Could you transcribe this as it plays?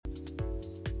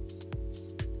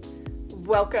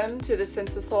Welcome to the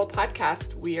Sense of Soul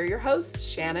podcast. We are your hosts,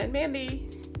 Shanna and Mandy.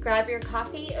 Grab your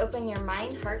coffee, open your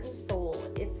mind, heart, and soul.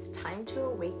 It's time to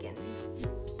awaken.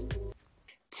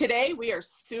 Today, we are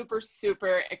super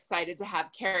excited to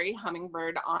have Carrie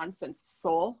Hummingbird on Sense of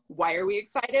Soul. Why are we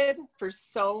excited? For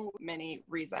so many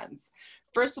reasons.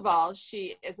 First of all,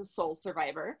 she is a soul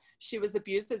survivor. She was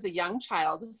abused as a young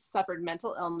child, suffered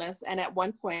mental illness, and at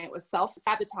one point was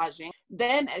self-sabotaging.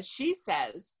 Then, as she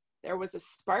says, there was a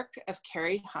spark of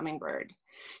Carrie Hummingbird.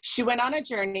 She went on a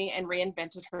journey and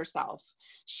reinvented herself.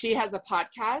 She has a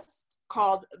podcast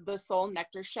called The Soul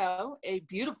Nectar Show, a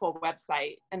beautiful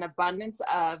website, an abundance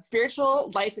of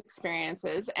spiritual life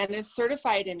experiences, and is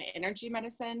certified in energy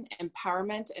medicine,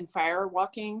 empowerment, and fire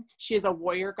walking. She is a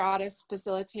warrior goddess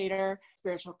facilitator,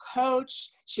 spiritual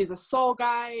coach. She's a soul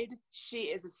guide. She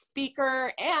is a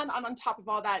speaker. And on top of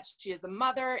all that, she is a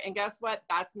mother. And guess what?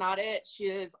 That's not it. She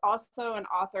is also an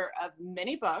author of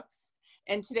many books.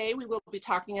 And today we will be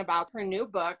talking about her new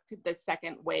book, The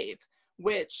Second Wave,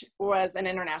 which was an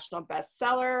international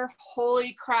bestseller.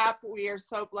 Holy crap, we are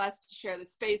so blessed to share the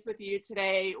space with you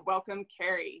today. Welcome,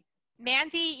 Carrie.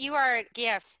 Mandy, you are a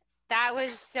gift. That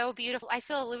was so beautiful. I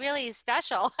feel really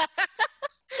special.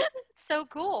 So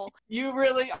cool. You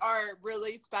really are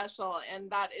really special. And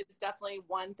that is definitely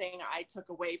one thing I took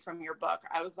away from your book.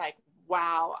 I was like,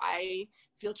 wow, I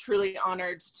feel truly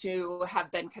honored to have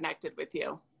been connected with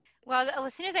you. Well,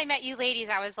 as soon as I met you ladies,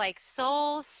 I was like,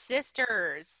 soul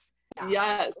sisters. Yeah.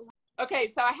 Yes. Okay,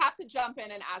 so I have to jump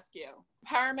in and ask you,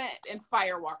 empowerment and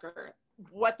firewalker,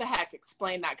 what the heck?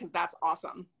 Explain that, because that's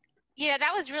awesome. Yeah,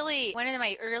 that was really one of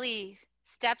my early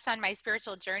steps on my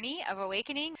spiritual journey of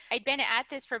awakening. I'd been at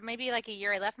this for maybe like a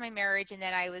year. I left my marriage and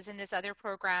then I was in this other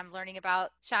program learning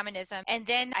about shamanism. And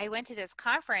then I went to this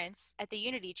conference at the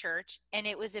Unity Church and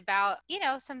it was about,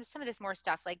 some of this more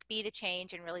stuff like be the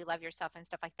change and really love yourself and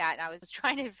stuff like that. And I was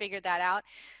trying to figure that out.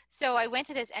 So I went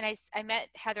to this and I met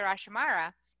Heather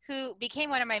Ashamara, who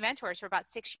became one of my mentors for about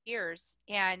 6 years.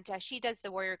 And she does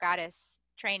the warrior goddess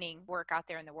training work out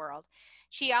there in the world.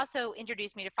 She also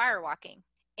introduced me to firewalking.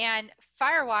 And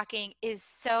firewalking is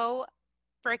so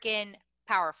freaking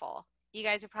powerful. You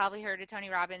guys have probably heard of Tony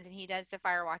Robbins and he does the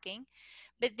firewalking.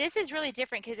 But this is really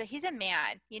different because he's a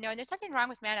man, and there's nothing wrong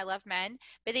with men. I love men,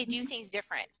 but they do things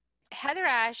different. Heather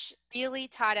Ash really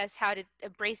taught us how to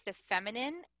embrace the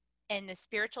feminine and the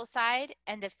spiritual side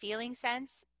and the feeling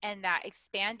sense and that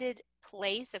expanded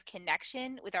place of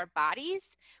connection with our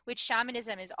bodies, which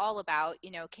shamanism is all about,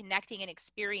 connecting and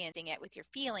experiencing it with your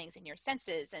feelings and your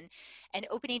senses and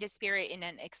opening to spirit in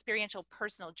an experiential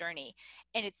personal journey.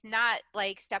 And it's not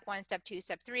like step 1, step 2,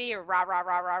 step 3 or rah, rah,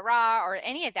 rah, rah, rah, or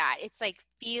any of that. It's like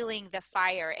feeling the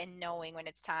fire and knowing when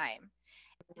it's time.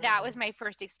 That was my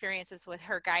first experience with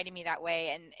her guiding me that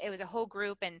way. And it was a whole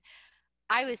group and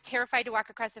I was terrified to walk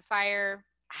across the fire.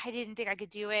 I didn't think I could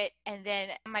do it. And then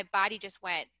my body just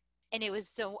went. And it was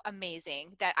so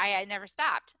amazing that I never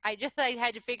stopped. I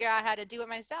had to figure out how to do it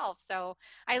myself. So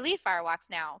I lead firewalks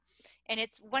now. And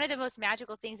it's one of the most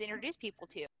magical things to introduce people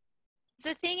to.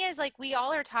 The thing is, like, we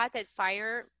all are taught that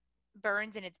fire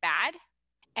burns and it's bad.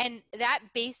 And that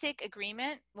basic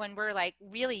agreement when we're like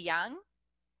really young,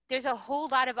 there's a whole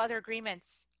lot of other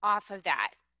agreements off of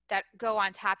that go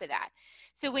on top of that.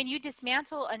 So when you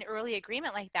dismantle an early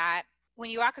agreement like that, when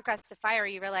you walk across the fire,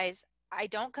 you realize I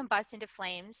don't combust into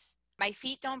flames. My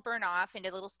feet don't burn off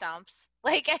into little stumps.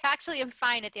 Like I actually am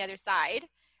fine at the other side.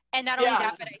 And not only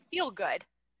that, but I feel good.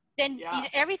 Then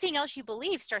everything else you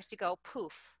believe starts to go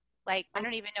poof. Like, I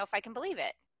don't even know if I can believe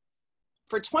it.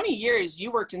 For 20 years,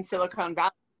 you worked in Silicon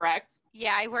Valley, correct?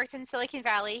 Yeah, I worked in Silicon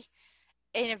Valley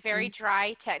in a very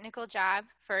dry technical job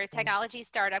for technology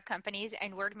startup companies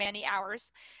and worked many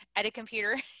hours at a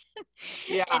computer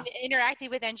and interacted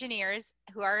with engineers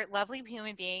who are lovely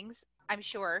human beings, I'm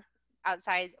sure,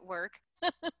 outside work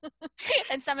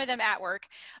and some of them at work.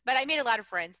 But I made a lot of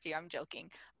friends too. I'm joking.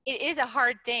 It is a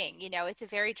hard thing. It's a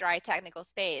very dry technical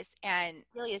space and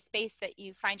really a space that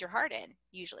you find your heart in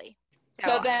usually.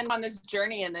 So then on this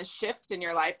journey and this shift in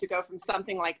your life to go from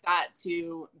something like that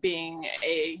to being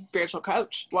a spiritual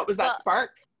coach, what was that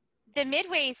spark? The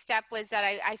midway step was that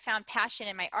I found passion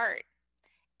in my art.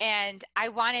 And I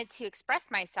wanted to express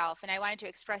myself and I wanted to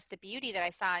express the beauty that I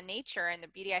saw in nature and the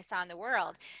beauty I saw in the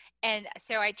world. And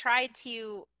so I tried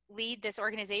to lead this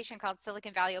organization called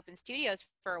Silicon Valley Open Studios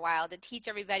for a while to teach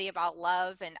everybody about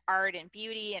love and art and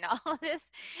beauty and all of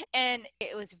this. And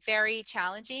it was very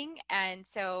challenging. And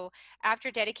so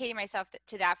after dedicating myself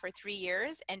to that for 3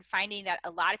 years and finding that a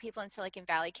lot of people in Silicon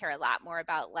Valley care a lot more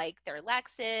about like their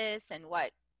Lexus and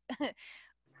what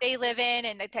they live in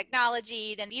and the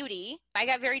technology and beauty, I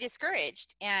got very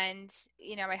discouraged. And,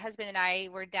 you know, my husband and I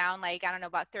were down like, I don't know,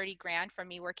 about 30 grand from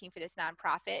me working for this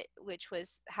nonprofit, which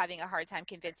was having a hard time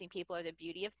convincing people of the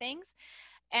beauty of things.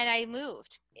 And I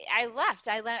moved. I left.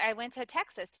 I went to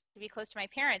Texas to be close to my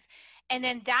parents. And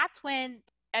then that's when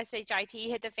SHIT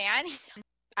hit the fan.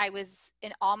 I was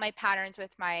in all my patterns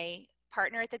with my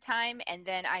partner at the time. And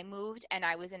then I moved and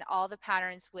I was in all the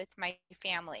patterns with my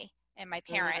family and my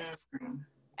parents. Mm-hmm.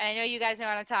 And I know you guys know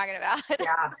what I'm talking about.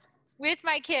 Yeah. With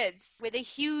my kids, with a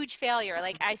huge failure.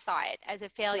 Like I saw it as a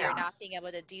failure, Yeah. not being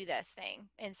able to do this thing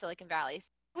in Silicon Valley. So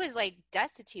I was like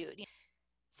destitute.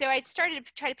 So I started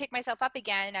to try to pick myself up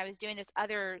again. And I was doing this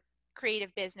other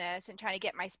creative business and trying to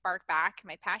get my spark back,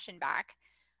 my passion back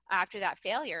after that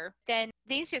failure. Then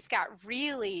things just got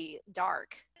really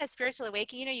dark. A spiritual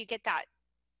awakening, you know, you get that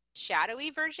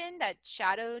shadowy version, that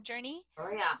shadow journey. Oh,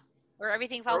 yeah. Where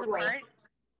everything falls apart.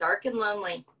 Dark and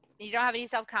lonely. You don't have any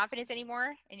self-confidence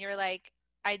anymore. And you're like,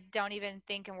 I don't even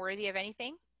think I'm worthy of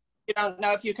anything. You don't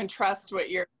know if you can trust what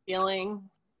you're feeling.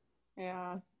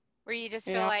 Yeah. Where you just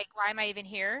feel like, why am I even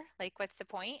here? Like, what's the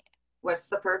point? What's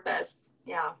the purpose?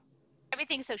 Yeah.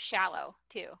 Everything's so shallow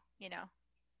too, you know?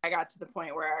 I got to the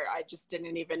point where I just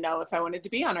didn't even know if I wanted to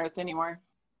be on Earth anymore.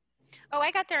 Oh,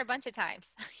 I got there a bunch of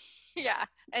times. Yeah.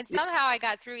 And somehow I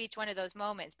got through each one of those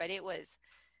moments, but it was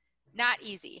not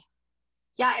easy.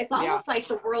 Yeah, it's almost like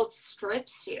the world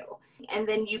strips you and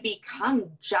then you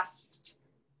become just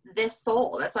this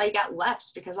soul. That's all you got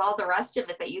left, because all the rest of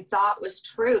it that you thought was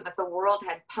true, that the world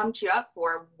had pumped you up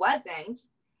for, wasn't.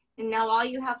 And now all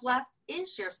you have left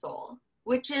is your soul,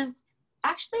 which is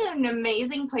actually an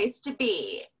amazing place to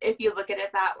be if you look at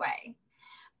it that way.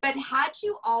 But had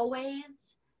you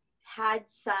always had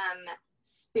some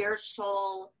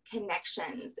spiritual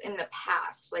connections in the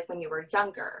past, like when you were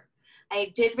younger?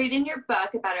 I did read in your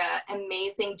book about an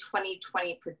amazing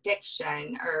 2020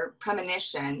 prediction or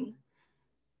premonition.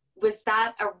 Was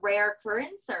that a rare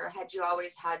occurrence, or had you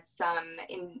always had some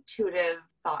intuitive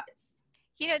thoughts?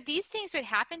 You know, these things would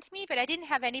happen to me, but I didn't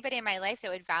have anybody in my life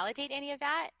that would validate any of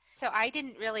that. So I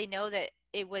didn't really know that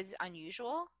it was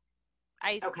unusual.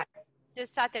 I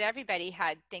just thought that everybody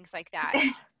had things like that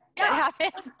that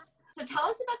happened. So tell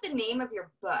us about the name of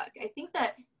your book. I think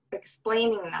that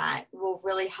explaining that will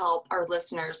really help our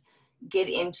listeners get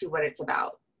into what it's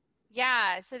about.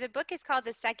 Yeah. So the book is called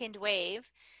The Second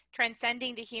Wave,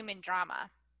 Transcending the Human Drama.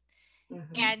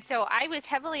 Mm-hmm. And so I was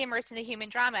heavily immersed in the human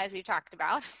drama, as we've talked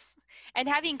about, and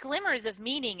having glimmers of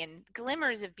meaning and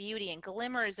glimmers of beauty and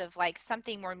glimmers of like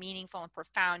something more meaningful and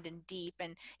profound and deep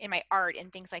and in my art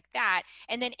and things like that.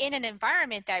 And then in an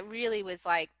environment that really was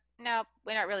like, no,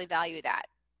 we don't really value that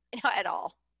at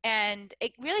all. And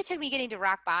it really took me getting to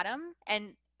rock bottom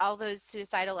and all those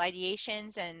suicidal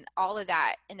ideations and all of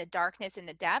that in the darkness and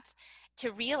the depth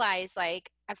to realize,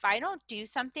 like, if I don't do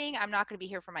something, I'm not going to be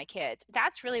here for my kids.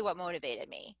 That's really what motivated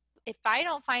me. If I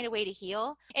don't find a way to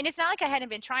heal, and it's not like I hadn't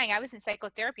been trying. I was in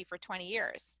psychotherapy for 20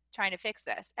 years trying to fix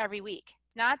this every week.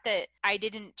 It's not that I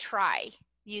didn't try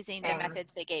using the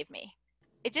methods they gave me.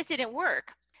 It just didn't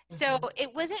work. So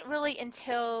it wasn't really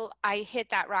until I hit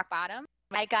that rock bottom,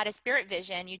 I got a spirit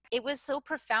vision. It was so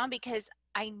profound because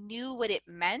I knew what it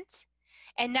meant.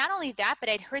 And not only that, but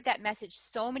I'd heard that message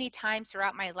so many times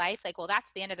throughout my life, like, well,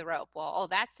 that's the end of the rope. Well, oh,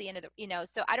 that's the end of the,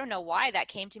 so I don't know why that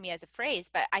came to me as a phrase,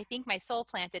 but I think my soul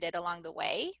planted it along the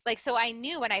way. Like, so I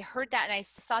knew when I heard that and I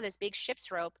saw this big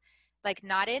ship's rope, like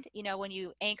knotted, when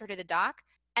you anchor to the dock,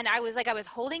 and I was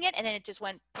holding it and then it just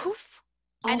went poof.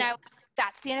 And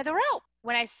that's the end of the rope.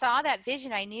 When I saw that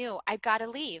vision, I knew I got to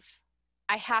leave.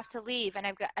 I have to leave, and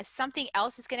I've got something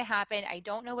else is going to happen. I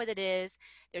don't know what it is.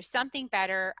 There's something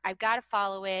better. I've got to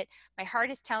follow it. My heart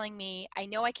is telling me, I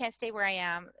know I can't stay where I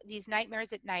am. These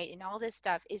nightmares at night and all this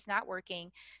stuff is not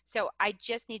working. So I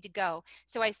just need to go.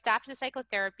 So I stopped the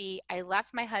psychotherapy. I left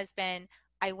my husband.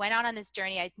 I went out on this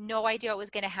journey. I had no idea what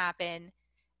was going to happen.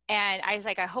 And I was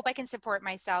like, I hope I can support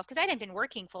myself, because I hadn't been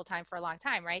working full time for a long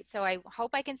time, right? So I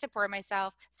hope I can support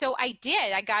myself. So I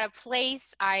did. I got a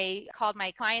place. I called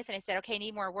my clients and I said, okay, I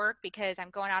need more work because I'm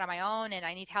going out on my own and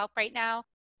I need help right now.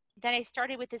 Then I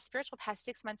started with this spiritual path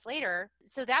 6 months later.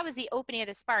 So that was the opening of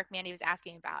the spark Mandy was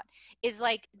asking about, is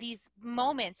like these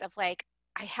moments of like,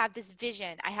 I have this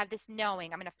vision, I have this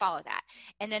knowing, I'm going to follow that.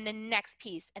 And then the next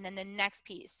piece, and then the next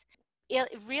piece. It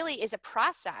really is a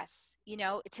process,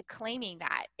 to claiming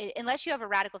that. Unless you have a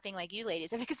radical thing like you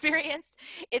ladies have experienced,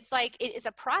 it's like it is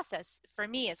a process for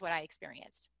me, is what I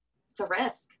experienced. It's a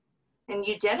risk, and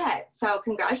you did it. So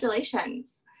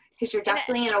congratulations, because you're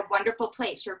definitely in a wonderful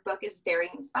place. Your book is very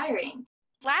inspiring.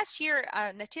 Last year,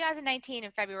 2019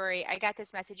 in February, I got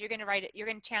this message. You're going to write it. You're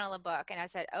going to channel a book. And I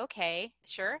said, okay,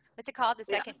 sure. What's it called? The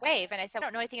Second Wave. And I said, I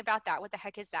don't know anything about that. What the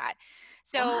heck is that?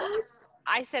 So What?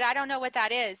 I said, I don't know what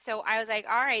that is. So I was like,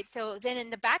 all right. So then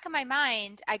in the back of my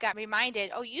mind, I got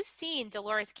reminded, oh, you've seen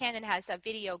Dolores Cannon has a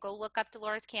video. Go look up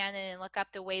Dolores Cannon and look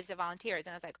up the Waves of Volunteers.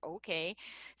 And I was like, okay.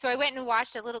 So I went and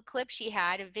watched a little clip she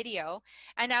had, a video.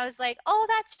 And I was like, oh,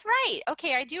 that's right.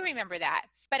 Okay, I do remember that.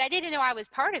 But I didn't know I was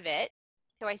part of it.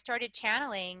 So I started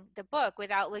channeling the book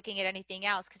without looking at anything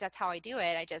else because that's how I do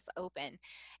it. I just open.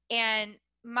 And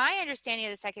my understanding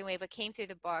of the second wave, what came through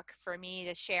the book for me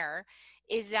to share,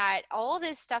 is that all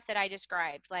this stuff that I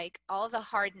described, like all the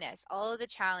hardness, all of the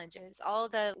challenges, all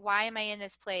the why am I in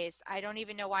this place? I don't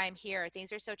even know why I'm here.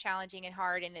 Things are so challenging and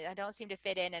hard and I don't seem to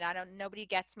fit in and nobody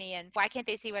gets me and why can't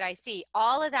they see what I see?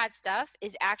 All of that stuff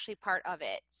is actually part of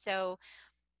it. So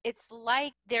it's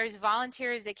like there's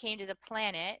volunteers that came to the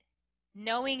planet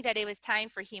knowing that it was time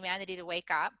for humanity to wake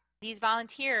up. These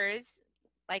volunteers,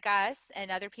 like us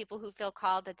and other people who feel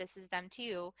called that this is them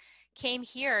too, came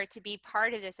here to be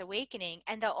part of this awakening.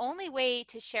 And the only way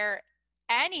to share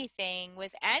anything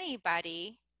with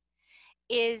anybody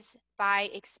is by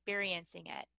experiencing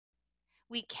it.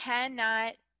 We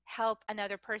cannot help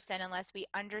another person unless we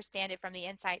understand it from the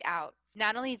inside out.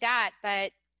 Not only that,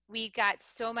 but we got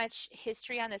so much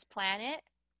history on this planet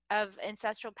of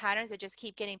ancestral patterns that just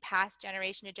keep getting passed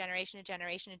generation to generation to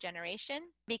generation to generation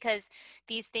because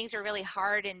these things are really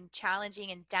hard and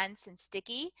challenging and dense and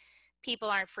sticky. People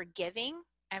aren't forgiving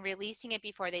and releasing it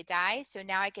before they die. So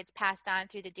now it gets passed on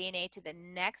through the DNA to the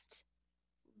next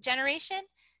generation.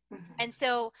 Mm-hmm. And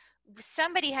so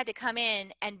somebody had to come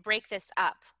in and break this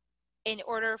up in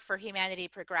order for humanity to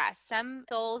progress. Some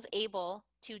souls able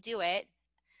to do it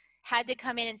had to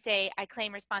come in and say, I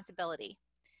claim responsibility.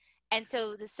 And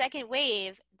so the second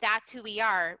wave, that's who we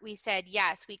are. We said,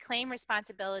 yes, we claim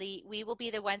responsibility. We will be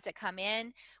the ones that come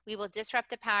in. We will disrupt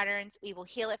the patterns. We will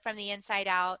heal it from the inside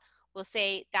out. We'll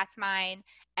say, that's mine,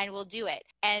 and we'll do it.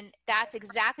 And that's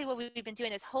exactly what we've been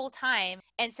doing this whole time.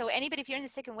 And so anybody, if you're in the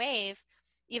second wave,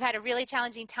 you've had a really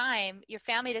challenging time, your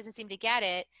family doesn't seem to get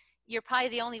it, you're probably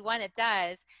the only one that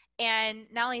does. And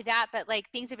not only that, but like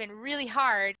things have been really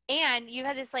hard. And you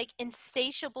have this like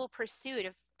insatiable pursuit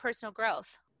of personal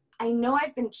growth. I know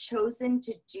I've been chosen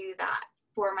to do that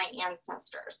for my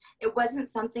ancestors. It wasn't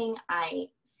something I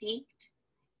sought.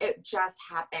 It just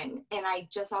happened. And I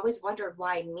just always wondered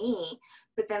why me.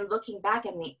 But then looking back,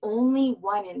 I'm the only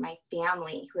one in my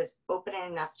family who is open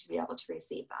enough to be able to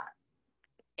receive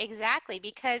that. Exactly.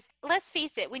 Because let's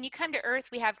face it, when you come to Earth,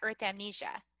 we have Earth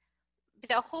amnesia.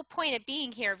 The whole point of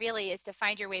being here really is to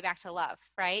find your way back to love,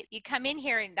 right? You come in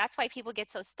here and that's why people get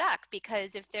so stuck,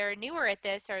 because if they're newer at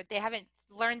this or they haven't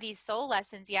learned these soul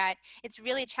lessons yet, it's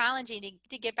really challenging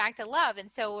to get back to love. And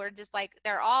so we're just like,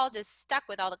 they're all just stuck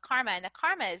with all the karma, and the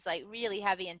karma is like really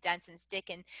heavy and dense and stick,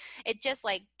 and it just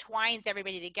like twines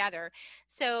everybody together.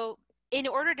 So in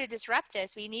order to disrupt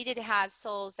this, we needed to have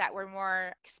souls that were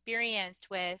more experienced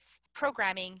with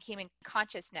programming human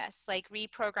consciousness, like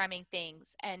reprogramming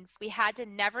things. And we had to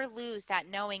never lose that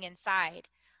knowing inside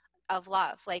of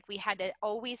love. Like we had to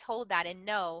always hold that and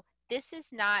know this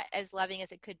is not as loving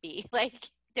as it could be. Like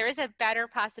there is a better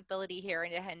possibility here,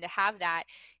 and to have that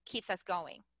keeps us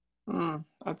going.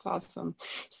 That's awesome.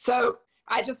 So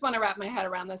I just want to wrap my head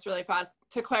around this really fast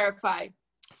to clarify.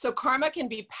 So karma can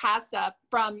be passed up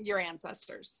from your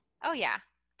ancestors. Oh yeah.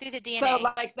 Through the DNA. So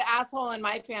like the asshole in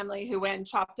my family who went and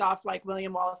chopped off like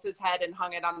William Wallace's head and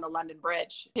hung it on the London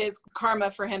Bridge, his karma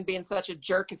for him being such a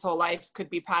jerk his whole life could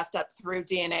be passed up through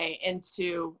DNA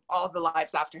into all of the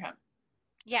lives after him.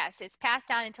 Yes, it's passed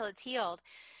down until it's healed.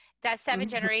 That's 7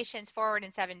 generations forward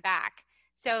and 7 back.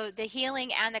 So the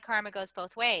healing and the karma goes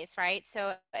both ways, right?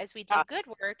 So as we do good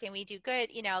work and we do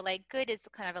good, you know, like good is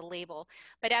kind of a label.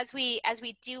 But as we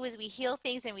heal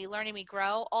things and we learn and we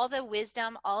grow, all the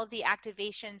wisdom, all of the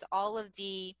activations, all of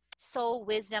the soul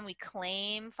wisdom we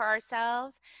claim for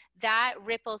ourselves, that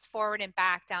ripples forward and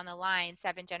back down the line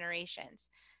 7 generations,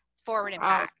 forward and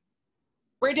back.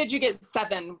 Where did you get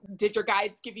 7? Did your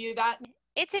guides give you that?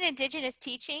 It's an indigenous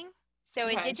teaching. So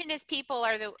indigenous people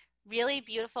are the really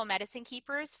beautiful medicine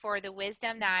keepers for the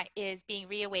wisdom that is being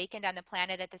reawakened on the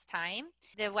planet at this time.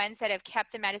 The ones that have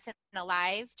kept the medicine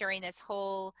alive during this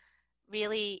whole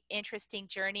really interesting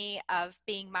journey of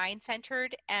being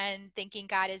mind-centered and thinking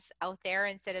God is out there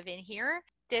instead of in here.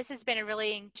 This has been a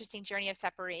really interesting journey of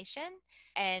separation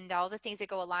and all the things that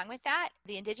go along with that.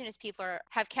 The indigenous people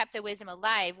have kept the wisdom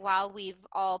alive while we've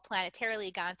all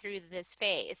planetarily gone through this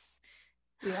phase.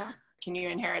 Yeah. Can you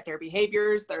inherit their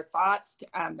behaviors, their thoughts,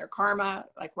 their karma?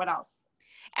 Like what else?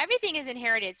 Everything is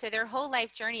inherited. So their whole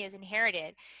life journey is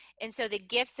inherited. And so the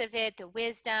gifts of it, the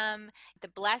wisdom, the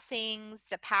blessings,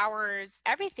 the powers,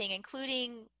 everything,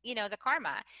 including, the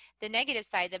karma, the negative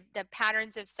side, the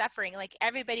patterns of suffering, like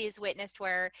everybody has witnessed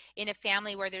where in a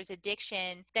family where there's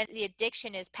addiction, then the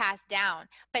addiction is passed down.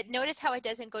 But notice how it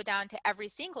doesn't go down to every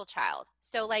single child.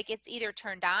 So like it's either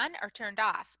turned on or turned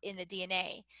off in the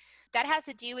DNA. That has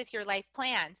to do with your life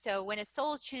plan. So when a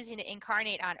soul is choosing to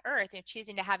incarnate on earth and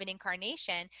choosing to have an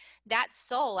incarnation, that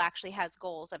soul actually has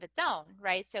goals of its own,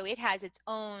 right? So it has its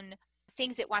own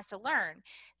things it wants to learn.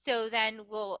 So then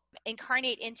we'll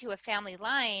incarnate into a family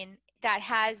line that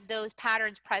has those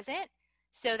patterns present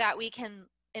so that we can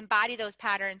embody those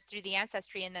patterns through the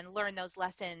ancestry and then learn those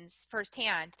lessons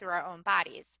firsthand through our own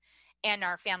bodies and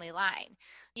our family line.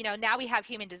 Now we have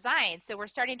human design. So we're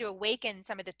starting to awaken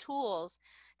some of the tools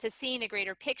to seeing the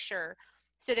greater picture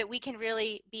so that we can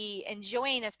really be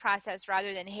enjoying this process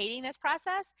rather than hating this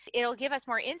process. It'll give us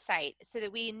more insight so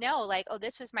that we know like, oh,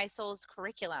 this was my soul's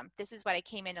curriculum. This is what I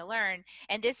came in to learn.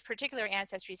 And this particular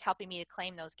ancestry is helping me to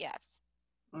claim those gifts.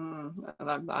 I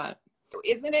love that.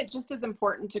 Isn't it just as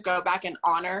important to go back and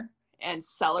honor and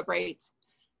celebrate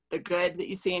the good that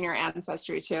you see in your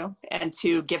ancestry too, and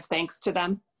to give thanks to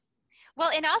them?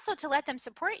 Well, and also to let them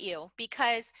support you,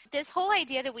 because this whole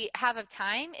idea that we have of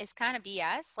time is kind of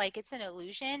BS. Like it's an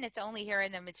illusion. It's only here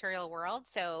in the material world.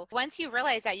 So once you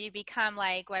realize that, you become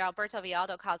like what Alberto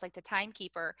Villoldo calls like the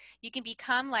timekeeper. You can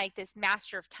become like this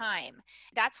master of time.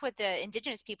 That's what the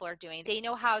indigenous people are doing. They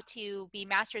know how to be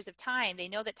masters of time. They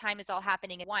know that time is all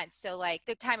happening at once. So like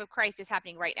the time of Christ is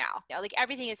happening right now. Like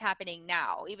everything is happening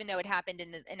now, even though it happened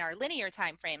in our linear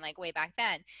time frame, like way back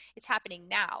then. It's happening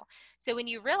now. So when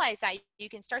you realize that, you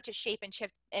can start to shape and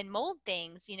shift and mold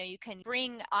things. You can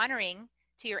bring honoring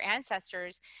to your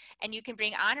ancestors, and you can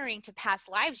bring honoring to past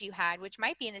lives you had, which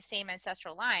might be in the same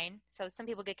ancestral line. So some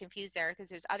people get confused there because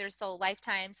there's other soul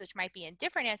lifetimes, which might be in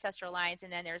different ancestral lines.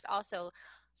 And then there's also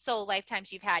soul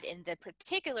lifetimes you've had in the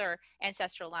particular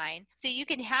ancestral line. So you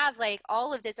can have like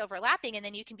all of this overlapping, and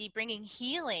then you can be bringing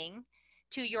healing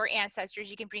to your ancestors.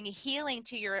 You can bring healing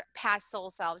to your past soul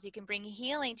selves. You can bring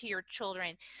healing to your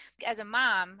children. As a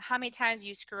mom, how many times do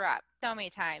you screw up? So many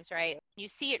times, right? You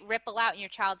see it ripple out in your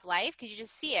child's life because you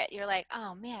just see it. You're like,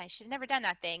 oh man, I should have never done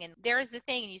that thing. And there's the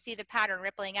thing, and you see the pattern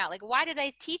rippling out. Like, why did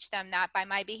I teach them that by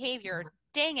my behavior?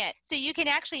 Dang it. So you can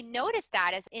actually notice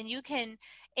that and you can,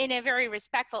 in a very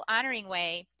respectful, honoring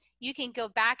way, you can go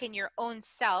back in your own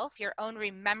self, your own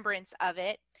remembrance of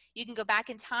it. You can go back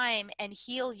in time and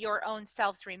heal your own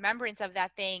self's remembrance of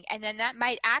that thing. And then that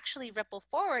might actually ripple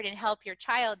forward and help your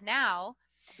child now.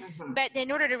 Mm-hmm. But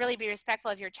in order to really be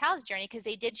respectful of your child's journey, because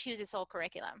they did choose a soul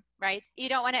curriculum, right? You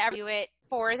don't want to ever do it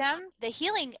for them. The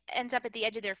healing ends up at the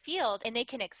edge of their field, and they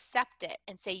can accept it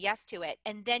and say yes to it.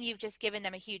 And then you've just given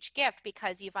them a huge gift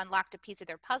because you've unlocked a piece of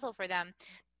their puzzle for them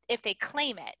if they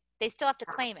claim it. They still have to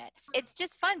claim it. It's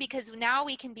just fun because now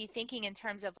we can be thinking in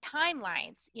terms of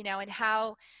timelines, and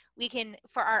how we can,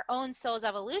 for our own soul's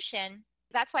evolution.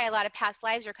 That's why a lot of past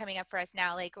lives are coming up for us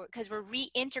now, like, because we're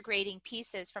reintegrating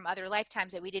pieces from other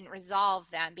lifetimes that we didn't resolve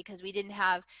them because we didn't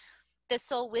have the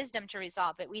soul wisdom to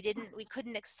resolve it. We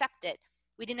couldn't accept it.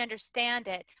 We didn't understand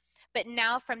it. But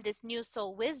now from this new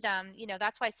soul wisdom,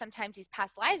 that's why sometimes these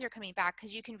past lives are coming back,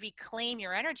 because you can reclaim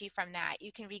your energy from that.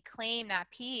 You can reclaim that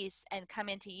peace and come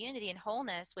into unity and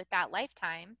wholeness with that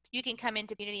lifetime. You can come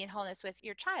into unity and wholeness with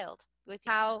your child, with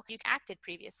how you acted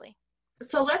previously.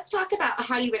 So let's talk about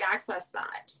how you would access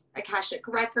that. Akashic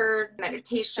record,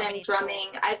 meditation, drumming.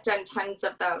 I've done tons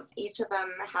of those. Each of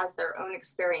them has their own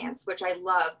experience, which I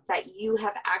love that you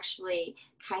have actually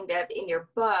kind of in your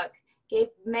book gave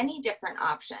many different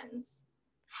options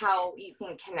how you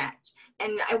can connect.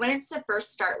 And I wanted to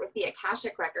first start with the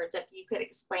Akashic records, if you could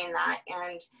explain that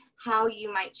and how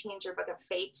you might change your book of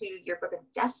fate to your book of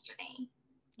destiny.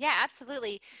 Yeah,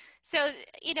 absolutely. So,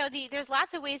 there's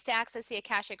lots of ways to access the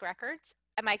Akashic records.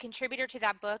 My contributor to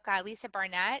that book, Lisa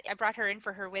Barnett, I brought her in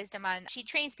for her wisdom she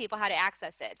trains people how to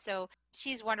access it. So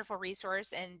she's a wonderful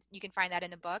resource, and you can find that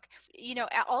in the book.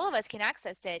 All of us can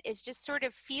access it. It's just sort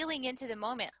of feeling into the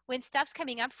moment. When stuff's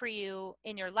coming up for you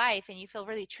in your life and you feel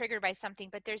really triggered by something,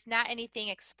 but there's not anything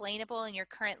explainable in your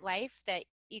current life that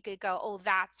you could go, oh,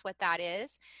 that's what that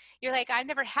is. You're like, I've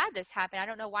never had this happen. I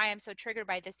don't know why I'm so triggered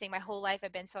by this thing. My whole life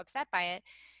I've been so upset by it.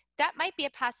 That might be a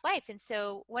past life. And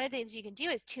so one of the things you can do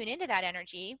is tune into that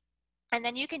energy. And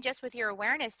then you can just with your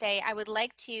awareness say, I would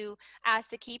like to ask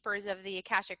the keepers of the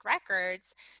Akashic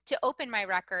records to open my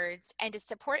records and to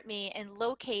support me in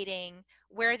locating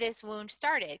where this wound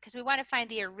started, because we want to find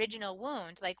the original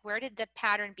wound. Like, where did the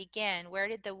pattern begin? Where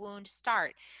did the wound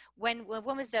start? When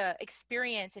was the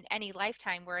experience in any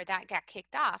lifetime where that got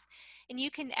kicked off? And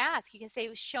you can ask, you can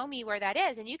say, show me where that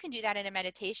is. And you can do that in a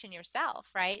meditation yourself,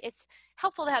 right? It's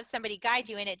helpful to have somebody guide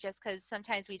you in it, just because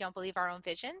sometimes we don't believe our own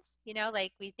visions,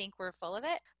 like we think we're full of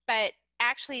it. But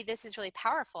actually, this is really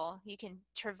powerful. You can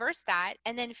traverse that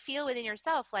and then feel within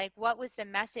yourself, like, what was the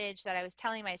message that I was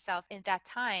telling myself in that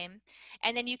time?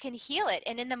 And then you can heal it.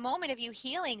 And in the moment of you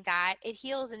healing that, it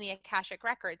heals in the Akashic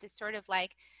records. It's sort of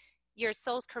like your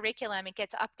soul's curriculum. It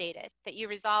gets updated, that you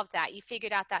resolved that, you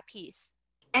figured out that piece.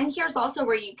 And here's also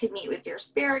where you could meet with your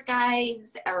spirit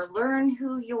guides or learn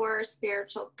who your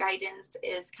spiritual guidance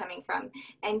is coming from.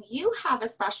 And you have a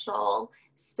special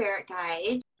spirit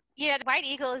guide. Yeah, the White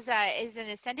Eagle is an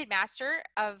ascended master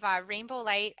of Rainbow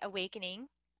Light Awakening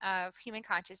of human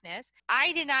consciousness.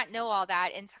 I did not know all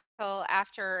that until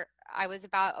after I was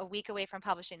about a week away from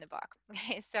publishing the book.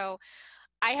 Okay, so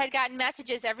I had gotten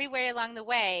messages everywhere along the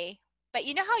way. But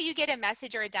you know how you get a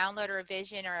message or a download or a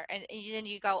vision, and then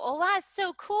you go, oh, that's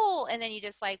so cool. And then you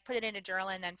just like put it in a journal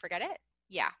and then forget it.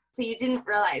 Yeah. So you didn't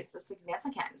realize the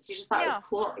significance. You just thought it was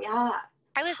cool. Yeah.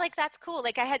 I was like, that's cool.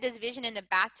 Like, I had this vision in the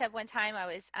bathtub one time. I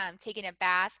was taking a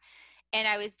bath, and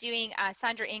I was doing,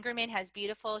 Sandra Ingerman has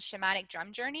beautiful shamanic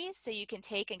drum journeys. So you can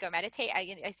take and go meditate.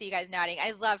 I see you guys nodding.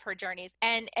 I love her journeys.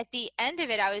 And at the end of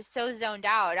it, I was so zoned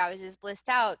out. I was just blissed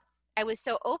out. I was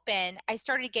so open. I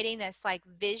started getting this like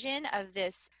vision of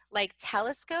this like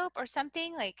telescope or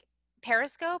something, like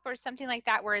periscope or something like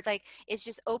that, where like it's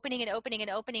just opening and opening and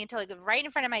opening until like right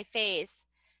in front of my face.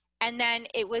 And then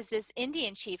it was this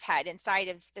Indian chief head inside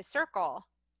of the circle.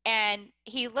 And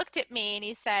he looked at me and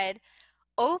he said,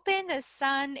 open the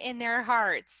sun in their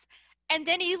hearts. And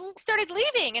then he started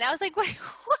leaving. And I was like, what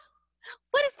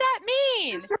does that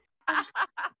mean?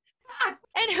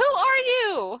 And who are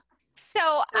you?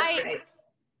 So I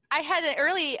had an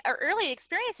early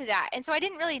experience of that. And so I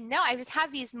didn't really know. I just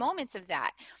have these moments of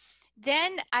that.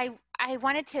 Then I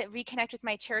wanted to reconnect with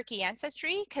my Cherokee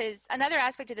ancestry, because another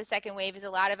aspect of the second wave is a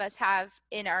lot of us have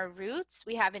in our roots,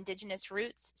 we have indigenous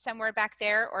roots somewhere back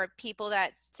there, or people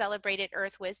that celebrated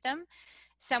earth wisdom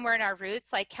somewhere in our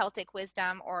roots, like Celtic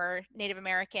wisdom or Native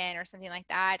American or something like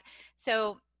that.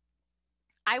 So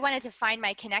I wanted to find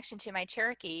my connection to my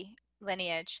Cherokee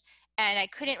lineage. And I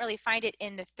couldn't really find it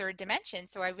in the third dimension.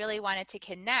 So I really wanted to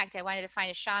connect. I wanted to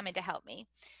find a shaman to help me.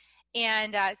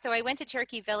 And so I went to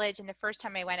Cherokee Village, and the first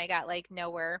time I went, I got like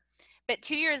nowhere. But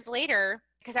 2 years later,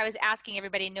 because I was asking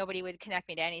everybody, nobody would connect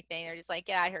me to anything. They're just like,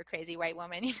 yeah, I heard crazy white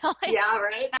woman, like, yeah,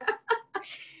 right.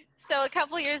 So a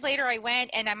couple of years later, I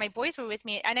went, and my boys were with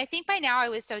me. And I think by now I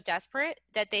was so desperate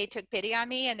that they took pity on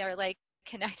me, and they're like,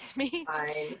 connected me.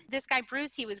 Fine. This guy,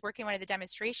 Bruce, he was working one of the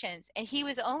demonstrations, and he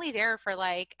was only there for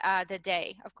like the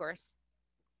day, of course.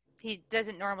 He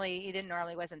didn't normally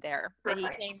wasn't there, but he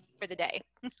came for the day.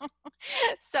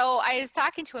 So I was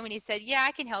talking to him, and he said, yeah,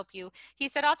 I can help you. He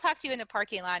said, I'll talk to you in the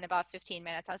parking lot in about 15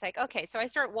 minutes. I was like, okay. So I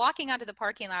start walking onto the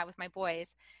parking lot with my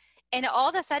boys, and all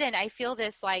of a sudden I feel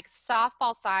this like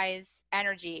softball size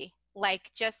energy,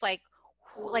 like just like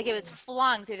it was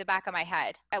flung through the back of my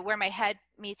head, where my head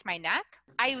meets my neck.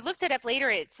 I looked it up later.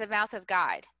 It's the mouth of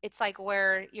God. It's like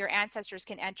where your ancestors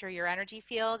can enter your energy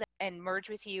field and merge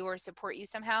with you or support you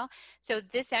somehow. So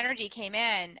this energy came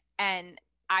in, and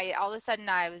all of a sudden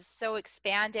I was so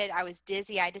expanded. I was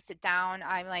dizzy. I had to sit down.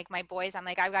 I'm like, my boys, I'm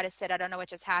like, I've got to sit. I don't know what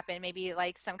just happened. Maybe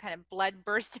like some kind of blood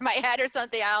burst in my head or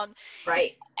something.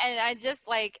 Right. And I just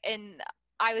like, and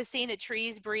I was seeing the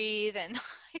trees breathe, and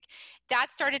like,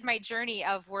 that started my journey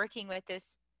of working with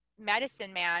this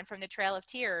medicine man from the Trail of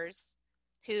Tears,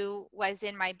 who was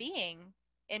in my being,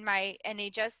 and he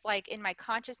just like in my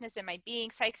consciousness and my being,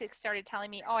 psychics started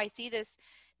telling me, oh, I see this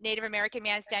Native American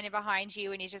man standing behind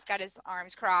you, and he's just got his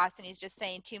arms crossed, and he's just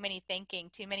saying too many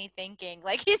thinking.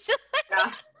 Like he's just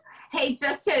yeah. Hey,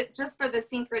 just for the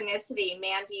synchronicity,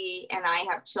 Mandy and I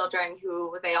have children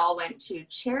who they all went to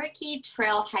Cherokee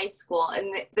Trail High School,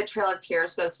 and the Trail of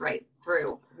Tears goes right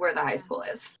through where the high school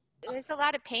is. There's a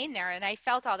lot of pain there, and I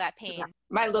felt all that pain.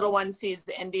 My little one sees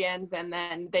the Indians, and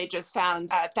then they just found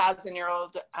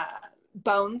 1,000-year-old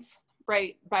bones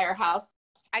right by our house.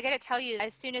 I got to tell you,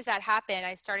 as soon as that happened,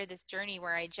 I started this journey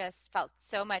where I just felt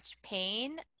so much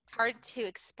pain. Hard to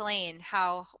explain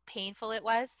how painful it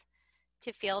was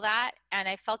to feel that. And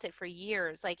I felt it for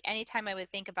years. Like anytime I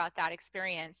would think about that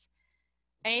experience,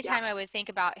 anytime I would think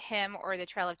about him or the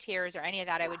Trail of Tears or any of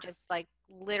that, I would just like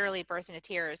literally burst into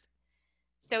tears.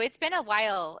 So it's been a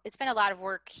while. It's been a lot of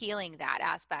work healing that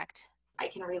aspect. I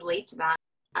can relate to that.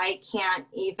 I can't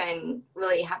even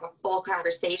really have a full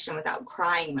conversation without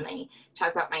crying when I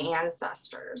talk about my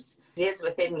ancestors. It is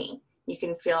within me. You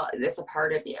can feel it's a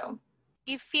part of you.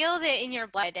 You feel it in your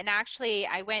blood. And actually,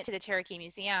 I went to the Cherokee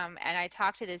Museum and I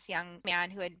talked to this young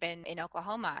man who had been in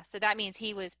Oklahoma. So that means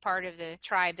he was part of the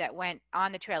tribe that went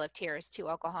on the Trail of Tears to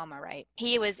Oklahoma, right?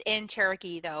 He was in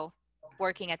Cherokee, though,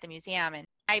 working at the museum. And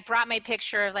I brought my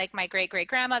picture of like my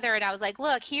great-great-grandmother and I was like,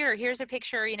 look, here's a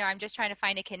picture. You know, I'm just trying to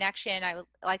find a connection. I would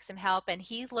like some help. And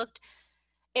he looked,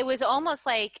 it was almost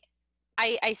like,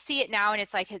 I see it now and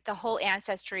it's like the whole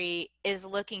ancestry is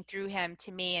looking through him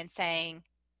to me and saying,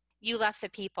 you left the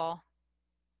people,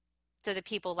 so the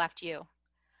people left you.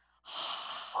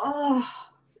 Oh,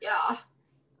 yeah.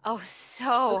 Oh,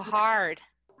 so hard.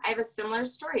 I have a similar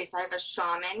story. So I have a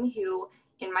shaman who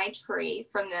in my tree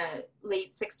from the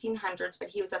late 1600s, but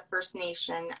he was a First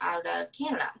Nation out of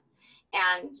Canada.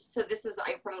 And so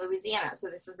I'm from Louisiana. So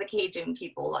this is the Cajun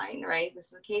people line, right? This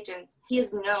is the Cajuns. He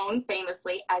is known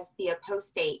famously as the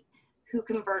apostate who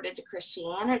converted to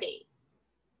Christianity.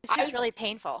 It's just really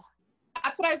painful.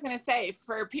 That's what I was going to say.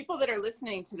 For people that are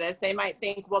listening to this, they might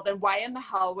think, well, then why in the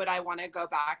hell would I want to go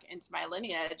back into my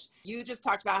lineage? You just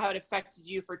talked about how it affected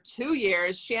you for 2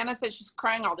 years. Shanna says she's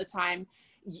crying all the time.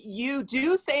 You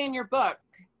do say in your book,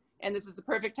 and this is the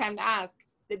perfect time to ask,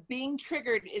 that being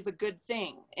triggered is a good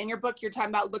thing. In your book, you're talking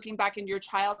about looking back into your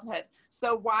childhood.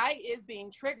 So why is being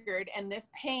triggered and this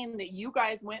pain that you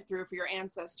guys went through for your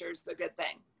ancestors a good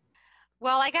thing?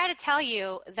 Well, I got to tell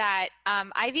you that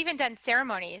I've even done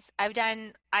ceremonies. I've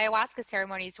done ayahuasca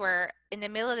ceremonies where in the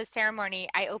middle of the ceremony,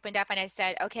 I opened up and I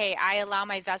said, okay, I allow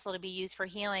my vessel to be used for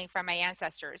healing from my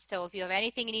ancestors. So if you have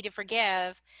anything you need to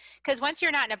forgive, because once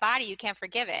you're not in a body, you can't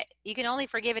forgive it. You can only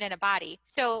forgive it in a body.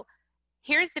 So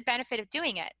here's the benefit of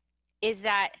doing it. Is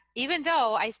that even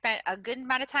though I spent a good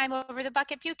amount of time over the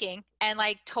bucket puking and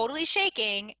like totally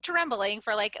shaking, trembling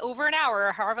for like over an hour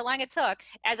or however long it took,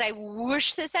 as I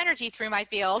whoosh this energy through my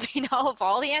field, you know, of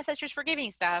all the ancestors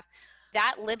forgiving stuff,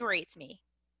 that liberates me.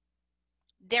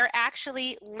 They're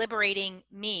actually liberating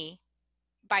me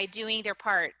by doing their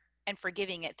part and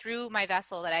forgiving it through my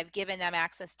vessel that I've given them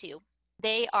access to.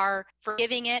 They are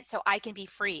forgiving it so I can be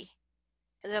free.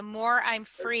 The more I'm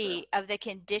free of the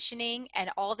conditioning and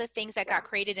all the things that got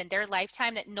created in their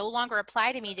lifetime that no longer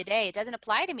apply to me today, it doesn't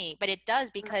apply to me, but it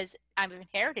does because I've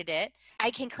inherited it.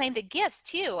 I can claim the gifts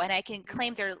too, and I can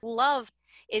claim their love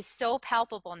is so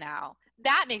palpable now.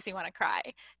 That makes me want to cry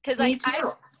because like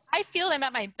I feel them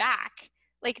at my back.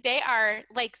 Like they are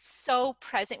like so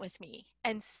present with me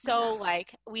and so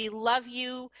like, we love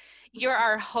you. You're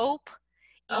our hope.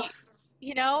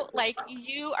 You know, like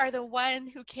you are the one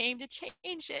who came to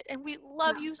change it and we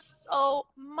love you so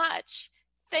much.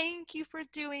 Thank you for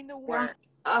doing the work.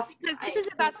 Because this is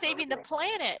about saving the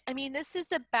planet. I mean, this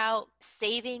is about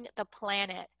saving the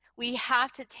planet. We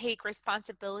have to take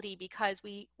responsibility because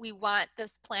we want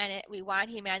this planet, we want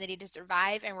humanity to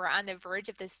survive, and we're on the verge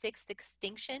of the 6th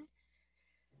extinction.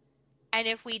 And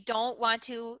if we don't want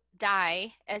to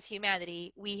die as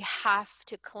humanity, we have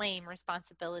to claim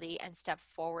responsibility and step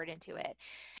forward into it.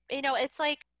 You know, it's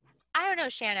like, I don't know,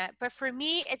 Shanna, but for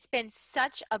me, it's been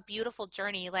such a beautiful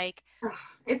journey. Like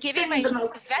it's giving been my the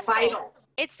most vessel, vital.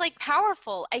 It's like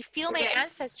powerful. I feel my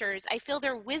ancestors. I feel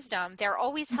their wisdom. They're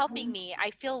always helping me. I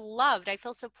feel loved. I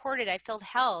feel supported. I feel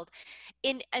held.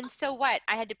 And so what?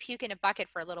 I had to puke in a bucket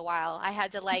for a little while. I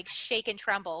had to like shake and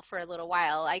tremble for a little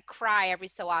while. I cry every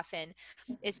so often.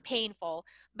 It's painful.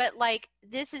 But like,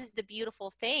 this is the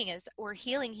beautiful thing is we're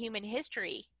healing human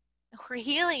history. We're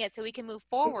healing it so we can move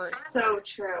forward. It's so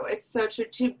true. It's so true.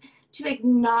 To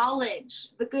acknowledge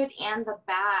the good and the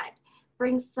bad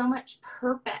brings so much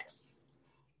purpose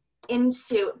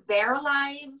into their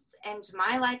lives and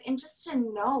my life, and just to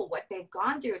know what they've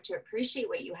gone through, to appreciate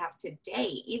what you have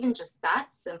today, even just that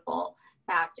simple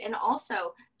fact. And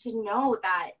also to know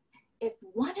that if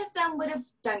one of them would have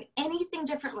done anything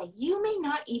differently, you may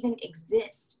not even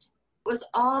exist. It was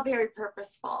all very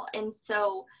purposeful. And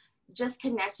so just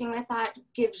connecting with that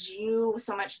gives you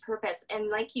so much purpose. And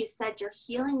like you said, you're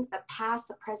healing the past,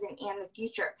 the present, and the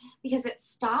future because it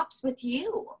stops with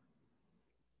you.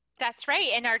 That's right.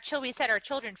 And we set our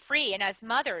children free. And as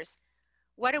mothers,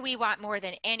 what do we want more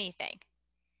than anything?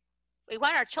 We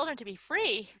want our children to be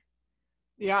free.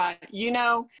 Yeah. You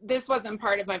know, this wasn't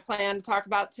part of my plan to talk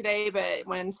about today, but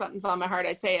when something's on my heart,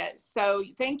 I say it. So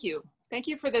thank you. Thank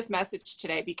you for this message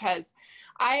today, because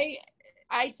I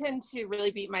tend to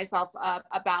really beat myself up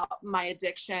about my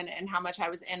addiction and how much I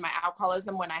was in my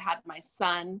alcoholism when I had my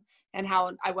son and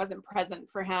how I wasn't present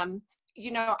for him.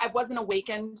 You know, I wasn't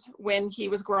awakened when he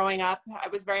was growing up. I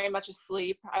was very much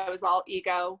asleep. I was all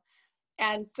ego.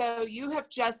 And so you have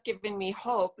just given me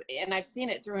hope, and I've seen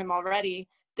it through him already,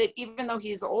 that even though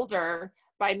he's older,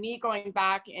 by me going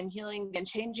back and healing and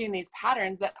changing these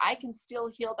patterns, that I can still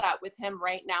heal that with him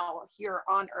right now here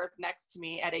on earth next to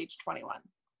me at age 21.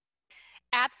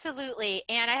 Absolutely.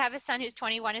 And I have a son who's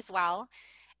 21 as well,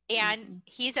 and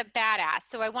he's a badass.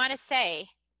 So I want to say,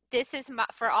 this is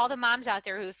for all the moms out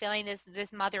there who are feeling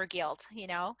this mother guilt,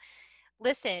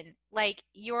 listen, like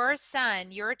your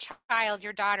son, your child,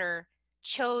 your daughter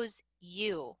chose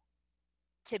you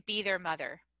to be their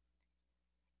mother.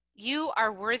 You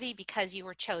are worthy because you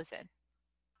were chosen.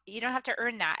 You don't have to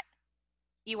earn that.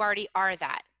 You already are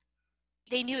that.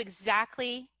 They knew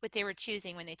exactly what they were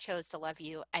choosing when they chose to love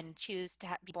you and choose to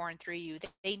be born through you.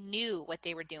 They knew what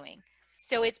they were doing.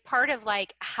 So it's part of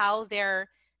like how their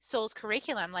soul's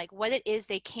curriculum, like what it is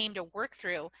they came to work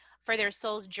through for their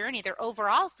soul's journey, their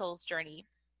overall soul's journey.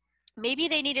 Maybe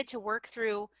they needed to work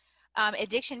through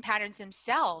addiction patterns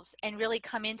themselves and really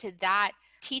come into that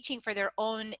teaching for their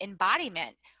own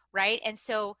embodiment, right? And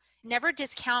so never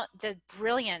discount the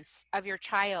brilliance of your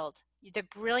child, the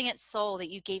brilliant soul that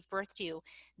you gave birth to.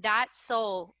 That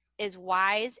soul is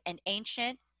wise and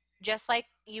ancient, just like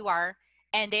you are,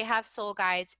 and they have soul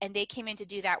guides, and they came in to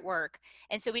do that work.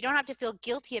 And so we don't have to feel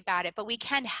guilty about it, but we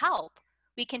can help.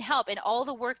 We can help, and all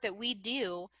the work that we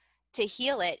do to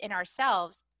heal it in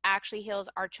ourselves actually heals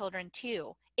our children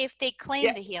too, if they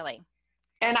claim the healing.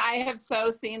 And I have so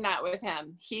seen that with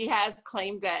him. He has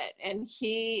claimed it, and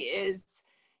he is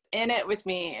in it with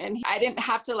me. And I didn't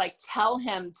have to like tell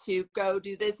him to go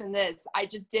do this and this. I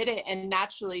just did it, and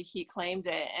naturally he claimed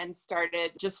it and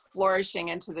started just flourishing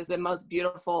into the most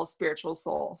beautiful spiritual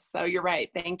soul. So you're right.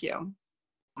 Thank you.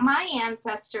 My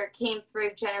ancestor came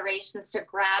through generations to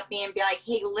grab me and be like,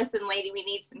 hey, listen, lady, we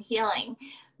need some healing.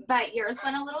 But yours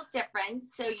went a little different.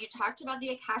 So you talked about the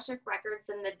Akashic records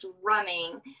and the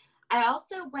drumming. I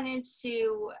also wanted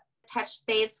to touch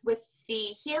base with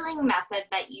the healing method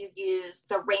that you use,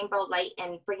 the rainbow light,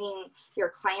 and bringing your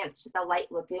clients to the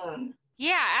light lagoon.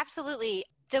 Yeah, absolutely.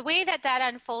 The way that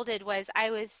unfolded was I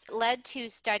was led to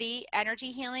study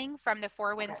energy healing from the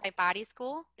Four Winds Light Body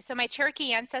School. So my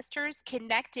Cherokee ancestors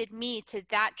connected me to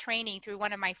that training through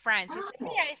one of my friends who said,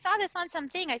 hey, I saw this on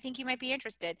something. I think you might be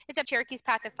interested. It's a Cherokee's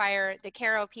Path of Fire. The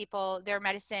Karo people, their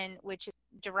medicine, which is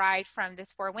derived from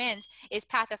this Four Winds, is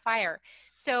Path of Fire.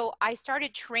 So I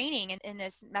started training in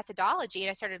this methodology, and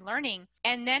I started learning.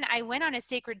 And then I went on a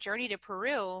sacred journey to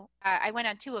Peru. I went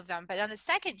on 2 of them, but on the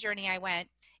second journey I went,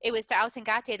 it was to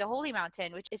Ausangate, the holy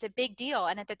mountain, which is a big deal.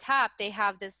 And at the top, they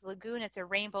have this lagoon. It's a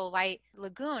rainbow light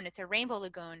lagoon. It's a rainbow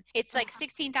lagoon. It's like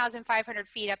 16,500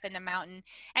 feet up in the mountain.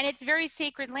 And it's very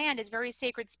sacred land. It's very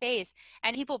sacred space.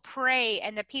 And people pray,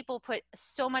 and the people put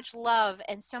so much love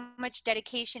and so much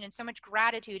dedication and so much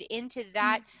gratitude into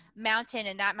that mountain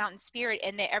and that mountain spirit.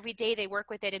 And every day they work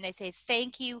with it, and they say,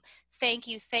 thank you, thank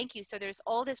you, thank you. So there's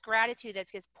all this gratitude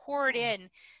that gets poured in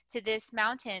to this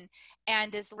mountain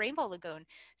and this rainbow lagoon.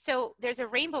 So there's a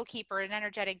rainbow keeper, an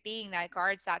energetic being that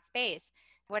guards that space.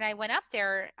 When I went up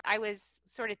there, I was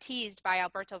sort of teased by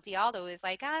Alberto Vialdo, who was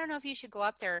like, I don't know if you should go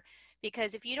up there,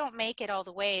 because if you don't make it all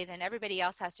the way, then everybody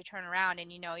else has to turn around,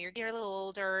 and you're a little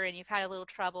older and you've had a little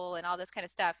trouble and all this kind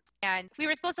of stuff. And we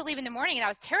were supposed to leave in the morning, and I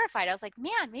was terrified. I was like,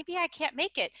 man, maybe I can't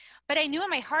make it. But I knew in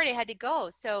my heart I had to go.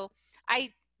 So I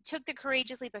took the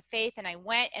courageous leap of faith, and I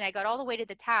went, and I got all the way to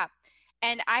the top.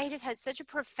 And I just had such a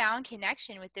profound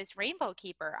connection with this rainbow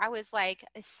keeper. I was like,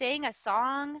 sang a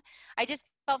song. I just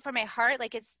felt from my heart,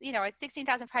 like it's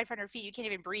 16,500 feet. You can't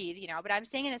even breathe, but I'm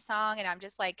singing a song, and I'm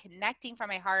just like connecting from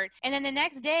my heart. And then the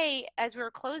next day, as we were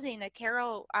closing, the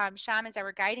Karo shamans that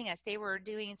were guiding us, they were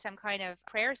doing some kind of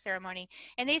prayer ceremony,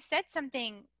 and they said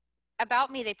something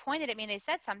about me. They pointed at me and they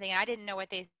said something, and I didn't know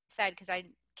what they said because I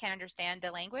can't understand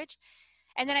the language.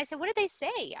 And then I said, what did they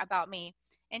say about me?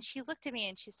 And she looked at me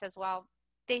and she says, well,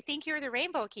 they think you're the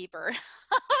rainbow keeper.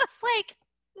 I was like,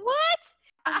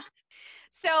 what?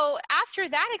 So after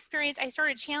that experience, I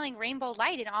started channeling rainbow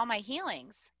light in all my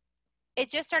healings. It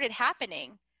just started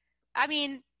happening. I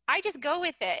mean, I just go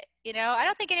with it. I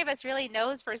don't think any of us really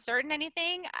knows for certain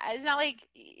anything. It's not like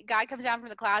God comes down from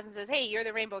the clouds and says, hey, you're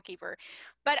the rainbow keeper.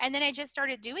 And then I just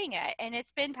started doing it, and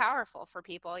it's been powerful for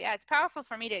people. Yeah, it's powerful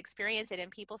for me to experience it,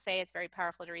 and people say it's very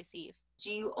powerful to receive.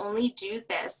 Do you only do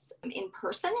this in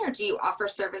person, or do you offer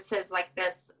services like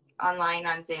this online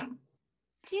on Zoom?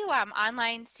 I do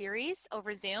online series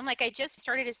over Zoom. Like I just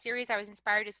started a series I was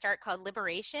inspired to start called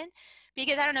Liberation,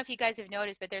 because I don't know if you guys have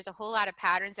noticed, but there's a whole lot of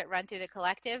patterns that run through the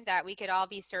collective that we could all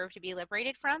be served to be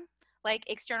liberated from, like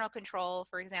external control,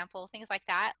 for example, things like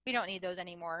that. We don't need those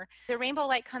anymore. The rainbow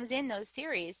light comes in those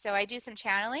series. So I do some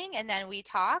channeling, and then we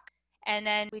talk. And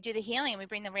then we do the healing and we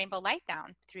bring the rainbow light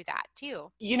down through that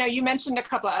too. You know, you mentioned a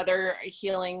couple other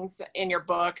healings in your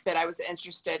book that I was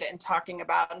interested in talking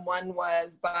about. And one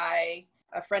was by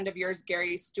a friend of yours,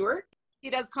 Gary Stewart. He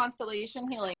does constellation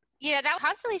healing. Yeah, that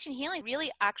constellation healing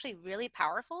really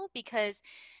powerful because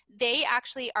they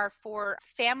actually are for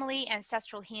family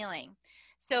ancestral healing.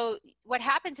 So what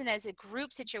happens in as a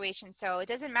group situation, so it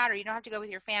doesn't matter, you don't have to go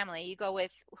with your family, you go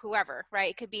with whoever,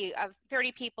 right? It could be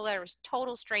 30 people that are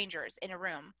total strangers in a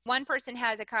room. One person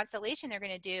has a constellation they're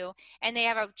going to do, and they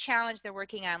have a challenge they're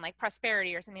working on, like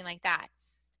prosperity or something like that.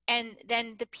 And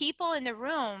then the people in the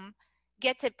room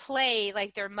get to play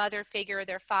like their mother figure,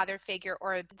 their father figure,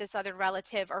 or this other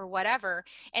relative or whatever,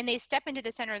 and they step into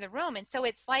the center of the room. And so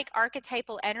it's like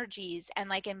archetypal energies and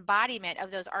like embodiment of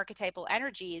those archetypal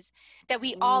energies that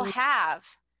we all have.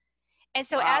 And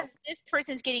so as this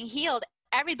person's getting healed,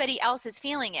 everybody else is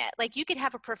feeling it. Like you could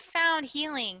have a profound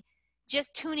healing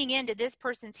just tuning into this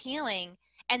person's healing,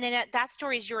 and then that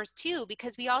story is yours too,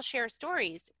 because we all share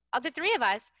stories. Of the three of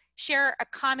us share a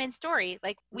common story.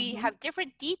 Like we have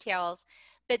different details,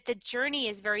 but the journey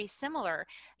is very similar.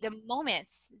 The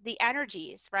moments, the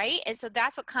energies, right? And so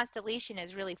that's what constellation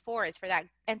is really for, is for that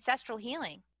ancestral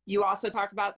healing. You also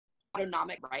talk about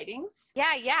autonomic writings.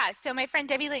 Yeah. So my friend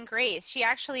Debbie Lynn Grace,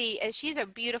 she's a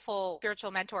beautiful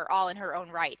spiritual mentor all in her own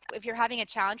right. If you're having a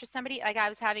challenge with somebody, like I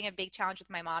was having a big challenge with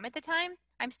my mom at the time.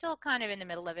 I'm still kind of in the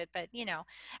middle of it, but you know,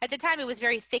 at the time it was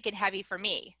very thick and heavy for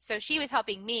me. So she was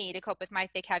helping me to cope with my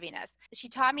thick heaviness. She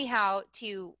taught me how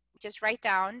to just write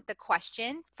down the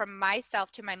question from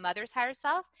myself to my mother's higher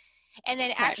self, and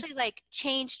then actually like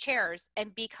change chairs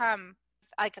and become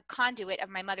like a conduit of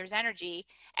my mother's energy,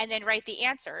 and then write the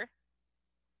answer,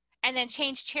 and then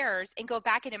change chairs and go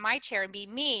back into my chair and be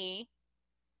me,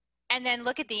 and then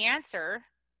look at the answer.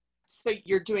 So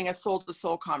you're doing a soul to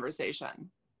soul conversation.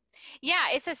 Yeah,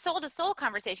 it's a soul to soul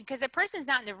conversation because the person's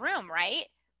not in the room, right?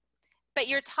 But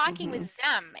you're talking with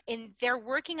them and they're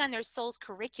working on their soul's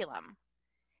curriculum.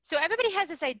 So everybody has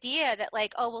this idea that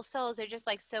like, oh, well, souls, they're just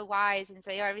like so wise and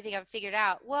say, oh, everything I've figured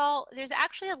out. Well, there's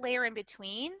actually a layer in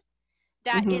between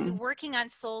that is working on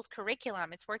soul's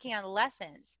curriculum. It's working on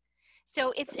lessons.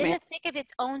 So it's in the thick of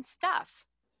its own stuff.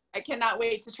 I cannot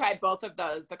wait to try both of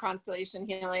those. The constellation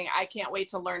healing, I can't wait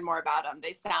to learn more about them.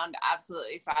 They sound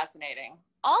absolutely fascinating.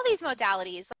 All these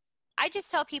modalities, I just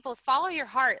tell people, follow your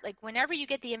heart. Like whenever you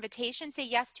get the invitation, say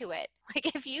yes to it.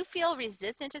 Like if you feel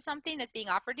resistant to something that's being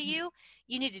offered to you,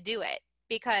 you need to do it,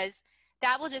 because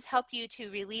that will just help you to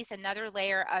release another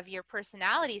layer of your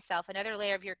personality self, another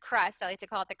layer of your crust. I like to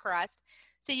call it the crust.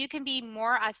 So you can be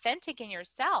more authentic in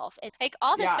yourself. And like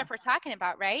all this stuff we're talking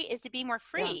about, right, is to be more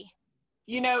free. Yeah.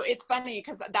 You know, it's funny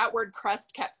because that word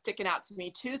crust kept sticking out to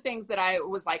me. Two things that I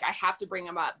was like, I have to bring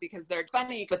them up because they're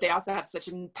funny, but they also have such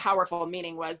a powerful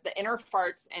meaning, was the inner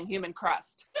farts and human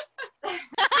crust.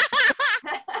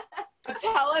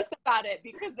 Tell us about it,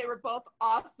 because they were both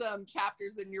awesome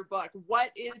chapters in your book.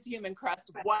 What is human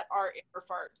crust? What are inner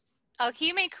farts? Oh,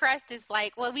 human crust is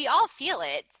like, well, we all feel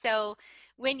it. So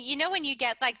when you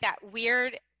get like that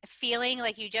weird feeling,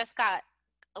 like you just got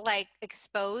like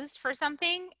exposed for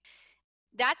something,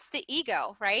 that's the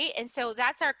ego, right? And so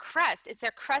that's our crust. It's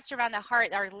our crust around the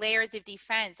heart, our layers of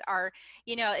defense,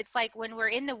 it's like when we're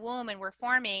in the womb and we're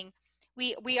forming,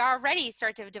 we already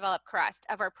start to develop crust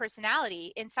of our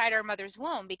personality inside our mother's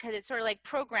womb, because it's sort of like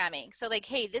programming. So like,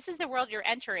 hey, this is the world you're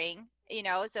entering,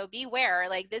 so beware,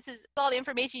 like this is all the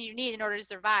information you need in order to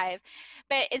survive.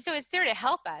 And so it's there to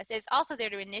help us. It's also there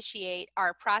to initiate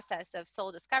our process of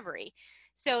soul discovery.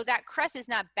 So that crust is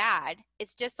not bad.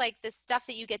 It's just like the stuff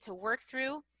that you get to work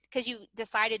through because you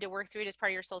decided to work through it as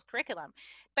part of your soul's curriculum.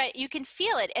 But you can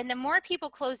feel it. And the more people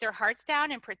close their hearts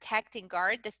down and protect and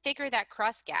guard, the thicker that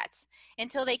crust gets,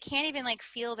 until they can't even like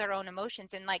feel their own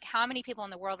emotions. And like, how many people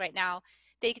in the world right now,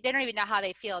 they don't even know how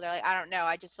they feel. They're like, I don't know,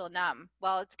 I just feel numb.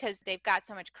 Well, it's because they've got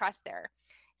so much crust there.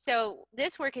 So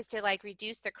this work is to like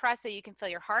reduce the crust so you can feel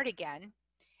your heart again.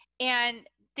 And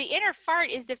the inner fart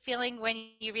is the feeling when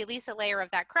you release a layer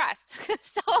of that crust.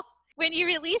 So when you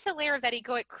release a layer of that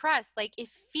egoic crust, like it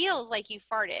feels like you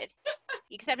farted,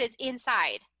 except it's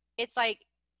inside. It's like,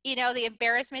 the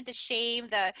embarrassment, the shame,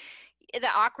 the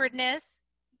awkwardness,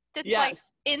 that's like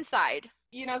inside.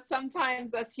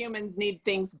 Sometimes us humans need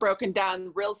things broken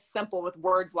down real simple with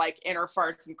words like inner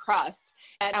farts and crust.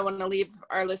 And I want to leave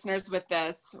our listeners with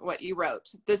this, what you wrote.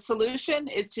 The solution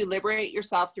is to liberate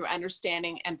yourself through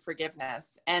understanding and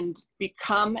forgiveness, and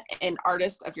become an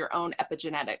artist of your own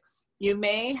epigenetics. You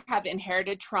may have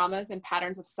inherited traumas and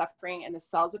patterns of suffering in the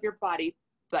cells of your body,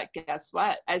 But guess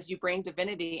what? As you bring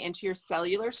divinity into your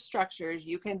cellular structures,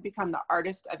 you can become the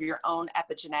artist of your own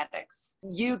epigenetics.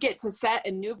 You get to set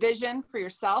a new vision for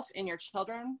yourself and your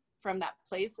children from that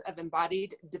place of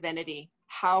embodied divinity.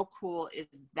 How cool is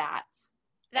that?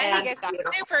 I think it's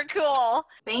super cool.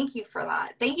 Thank you for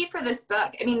that. Thank you for this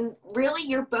book. I mean, really,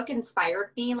 your book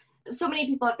inspired me. So many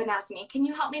people have been asking me, can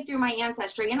you help me through my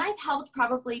ancestry? And I've helped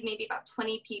probably maybe about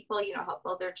 20 people, help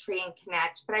build their tree and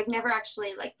connect, but I've never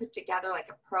actually put together a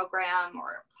program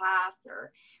or a class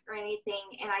or anything.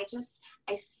 And I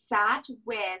sat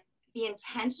with the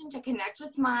intention to connect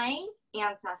with my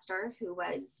ancestor, who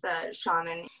was the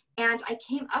shaman, and I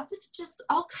came up with just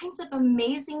all kinds of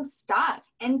amazing stuff.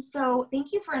 And so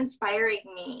thank you for inspiring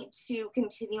me to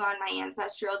continue on my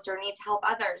ancestral journey to help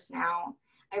others now.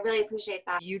 I really appreciate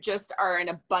that. You just are an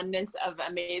abundance of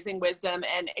amazing wisdom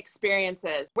and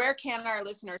experiences. Where can our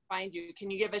listeners find you?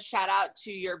 Can you give a shout out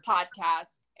to your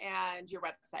podcast and your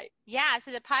website? Yeah,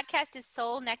 so the podcast is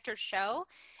Soul Nectar Show,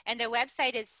 and the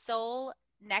website is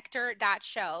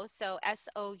soulnectar.show. So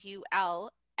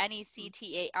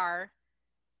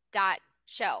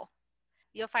SOULNECTAR.show.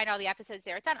 You'll find all the episodes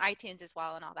there. It's on iTunes as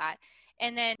well and all that.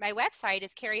 And then my website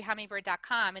is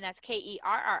kerrihummingbird.com, and that's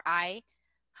KERRI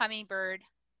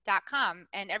hummingbird.com,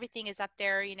 and everything is up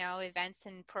there, events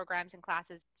and programs and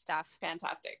classes stuff.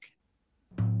 Fantastic.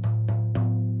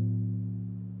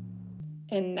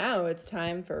 And now it's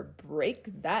time for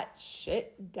Break That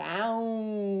Shit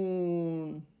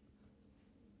Down.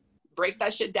 Break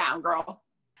that shit down, girl.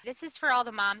 This is for all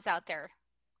the moms out there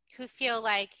who feel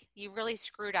like you really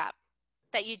screwed up,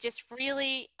 that you just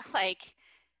really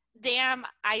damn,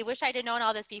 I wish I'd have known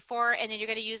all this before. And then you're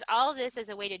going to use all of this as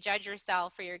a way to judge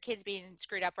yourself for your kids being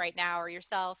screwed up right now, or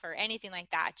yourself, or anything like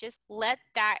that. Just let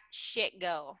that shit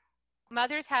go.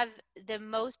 Mothers have the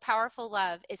most powerful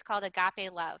love. It's called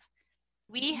agape love.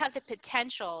 We have the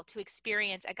potential to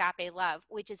experience agape love,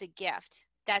 which is a gift.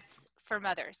 That's for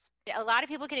mothers. A lot of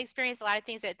people can experience a lot of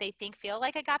things that they think feel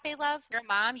like agape love. Your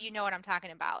mom, you know what I'm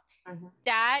talking about. Mm-hmm.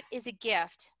 That is a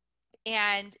gift.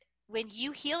 And when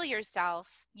you heal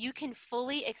yourself, you can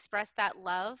fully express that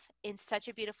love in such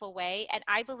a beautiful way. And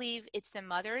I believe it's the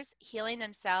mothers healing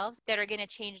themselves that are going to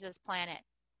change this planet,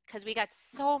 because we got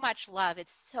so much love.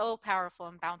 It's so powerful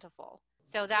and bountiful.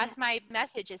 So that's my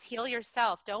message, is heal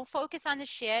yourself. Don't focus on the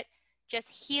shit.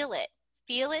 Just heal it.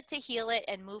 Feel it to heal it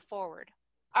and move forward.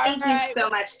 Thank you so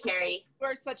much, Kerri.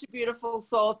 You're such a beautiful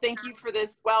soul. Thank you for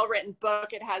this well-written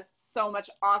book. It has so much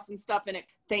awesome stuff in it.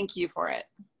 Thank you for it.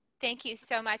 Thank you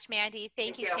so much, Mandy.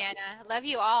 Thank you, Shanna. Love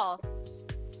you all.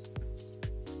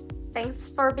 Thanks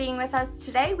for being with us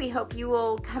today. We hope you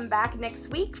will come back next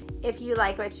week. If you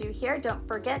like what you hear, don't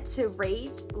forget to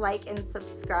rate, like, and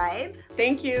subscribe.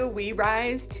 Thank you. We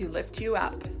rise to lift you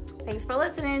up. Thanks for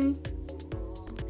listening.